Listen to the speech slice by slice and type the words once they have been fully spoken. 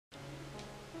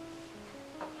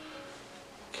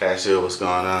Casio, what's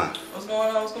going on? What's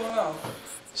going on? What's going on?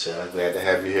 So I'm glad to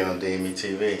have you here on DME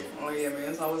TV. Oh yeah, man,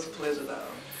 it's always a pleasure, dog.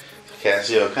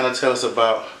 Casio, kind of tell us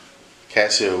about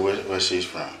Casio, where she's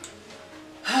from.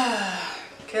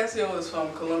 Casio is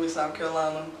from Columbia, South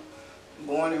Carolina.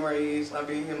 Born and raised. I've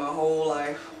been here my whole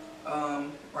life.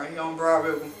 Right here on Broad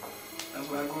River. That's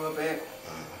where I grew up at.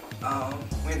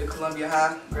 Went to Columbia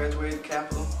High, graduated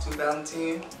Capital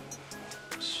 2010.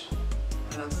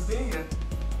 And I've been here.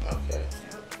 Okay. Yep.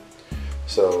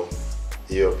 So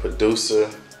you're a producer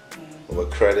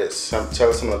with credits. Tell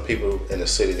us some of the people in the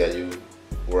city that you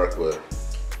work with.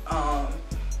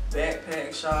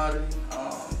 Backpack Shawty,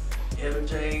 Etta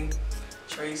J,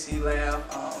 Tracy Laugh,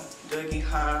 Dougie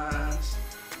Hines,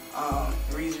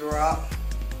 Reezy Rock,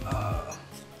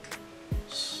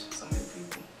 so many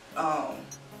people.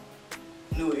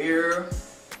 New Era.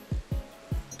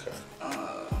 Okay. I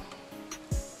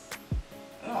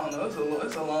don't know,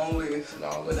 it's a long list.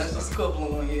 But that's just a couple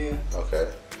of them, yeah. Okay.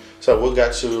 So what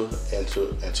got you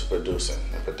into producing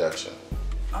and production?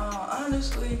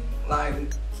 Honestly,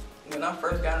 like when I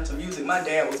first got into music, my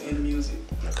dad was into music.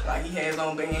 Okay. Like he had his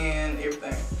own band,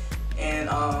 everything. And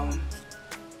I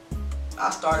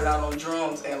started out on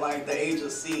drums at like the age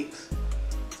of 6.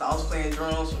 So I was playing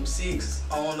drums from 6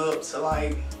 on up to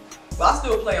like, well, I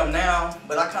still play them now,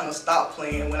 but I kind of stopped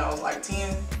playing when I was like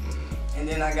 10. And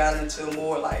then I got into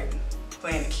more like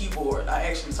playing the keyboard. I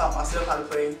actually taught myself how to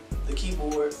play the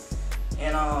keyboard.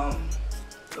 And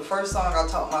the first song I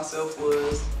taught myself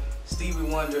was Stevie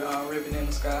Wonder, Ribbon in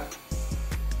the Sky.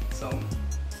 So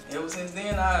ever since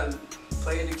then I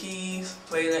played the keys,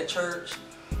 played at church,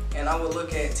 and I would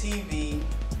look at TV,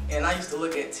 and I used to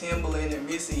look at Timbaland and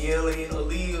Missy Elliott,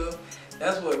 Aaliyah.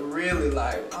 That's what really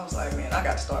like, I was like, man, I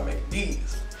got to start making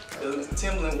beats. Because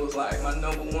Timbaland was like my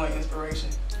 #1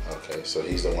 inspiration. Okay, so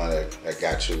he's the one that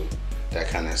got you, that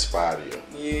kind of inspired you.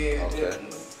 Yeah, okay.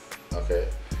 Definitely. Okay.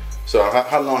 So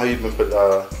how long have you been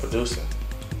producing?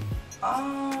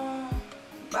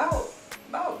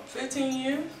 About 15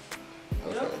 years.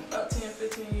 Okay. Yep, about 10,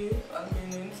 15 years I've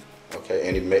been in it. Okay,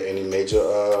 any major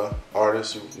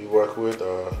artists you work with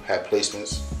or had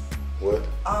placements with?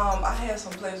 I had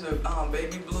some plays with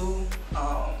Baby Blue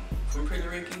from Pretty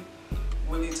Ricky,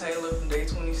 Willie Taylor from Day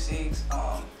 26,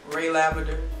 Ray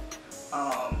Lavender,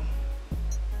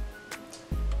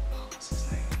 what's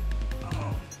his name?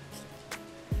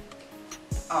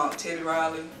 Teddy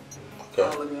Riley, Okay.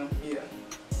 all of them, yeah.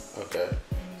 Okay.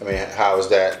 I mean, how is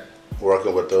that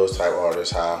working with those type of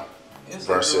artists? How It's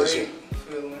versus a you? great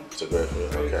feeling. It's a great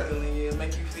feeling. Great Okay. feeling, yeah.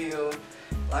 Make you feel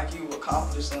like you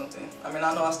accomplished something. I mean,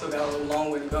 I know I still got a little long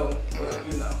way to go, but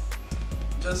you know,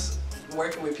 just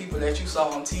working with people that you saw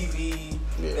on TV,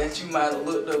 that you might have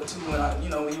looked up to when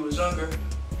you was younger.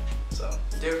 So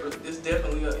it's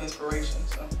definitely an inspiration.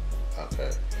 So.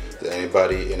 Okay. Is there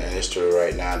anybody in the industry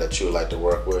right now that you would like to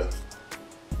work with?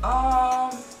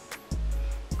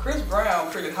 Chris Brown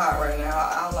pretty hot right now.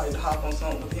 I like to hop on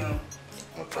something with him.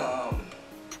 Okay.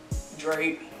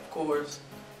 Drake, of course.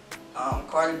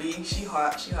 Cardi B, she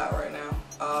hot right now.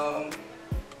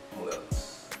 Who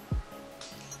else?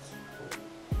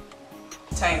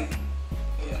 Tank.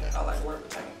 Yeah, okay. I like to work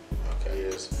with Tank.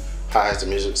 Okay. How has the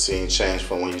music scene changed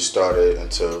from when you started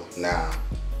until now?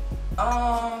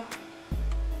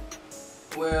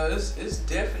 Well, it's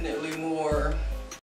definitely more